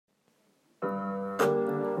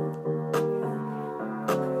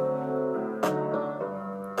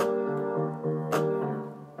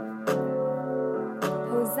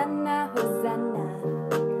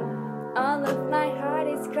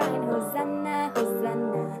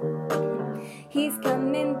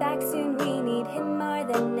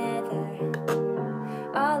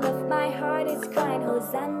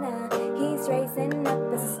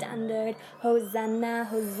Hosanna,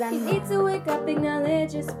 Hosanna. He needs to wake up,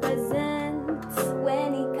 acknowledge his presence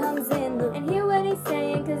when he comes in, and hear what he's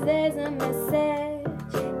saying, cause there's a message.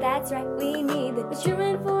 That's right, we need the true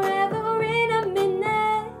and forever or in a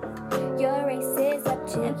minute. Your race is up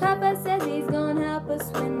to, and Papa says he's gonna help us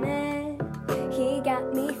win it. He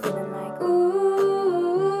got me feeling like, ooh,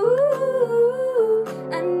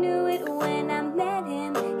 I knew it when I met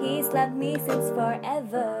him. He's loved me since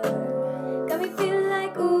forever. Got me feeling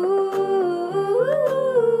like, ooh,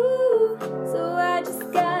 so I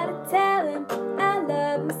just gotta tell him I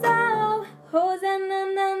love him so. Hosanna,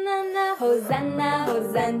 na, na, na. Hosanna,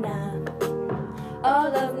 Hosanna.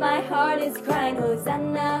 All of my heart is crying,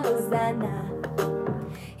 Hosanna, Hosanna.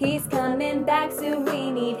 He's coming back soon,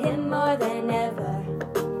 we need him more than ever.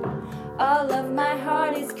 All of my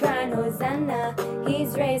heart is crying, Hosanna.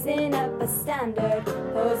 He's raising up a standard,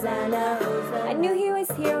 Hosanna, Hosanna. I knew he was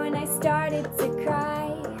here when I started to cry.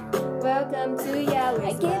 Welcome to Yahweh.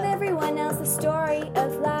 I give everyone else a story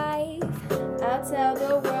of life. I'll tell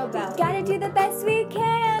the world about. Gotta do the best we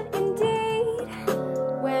can, indeed,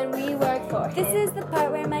 when we work for him. This is the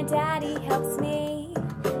part where my daddy helps me.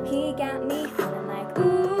 He got me feeling like,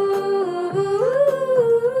 ooh,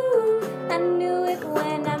 I knew it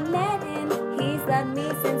when I met him. He's loved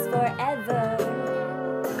me since forever.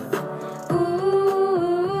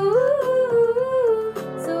 Ooh,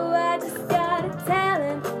 so I just gotta tell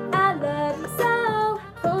him I love him so.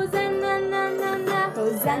 Hosanna, na, na, na.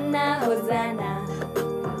 Hosanna, Hosanna.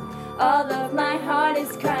 All of my heart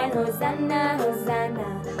is crying, Hosanna, Hosanna.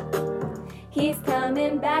 He's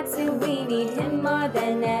coming back soon, we need him more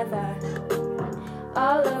than ever.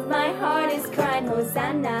 All of my heart is crying,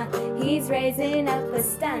 Hosanna. He's raising up a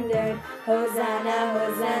standard, Hosanna,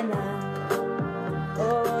 Hosanna.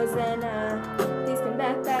 Oh, Hosanna. Please come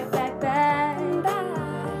back, back, back, back, back.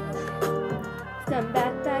 Come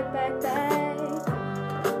back, back, back, back.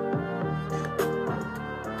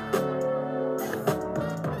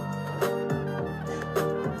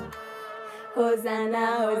 Hosanna,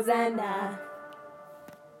 Hosanna.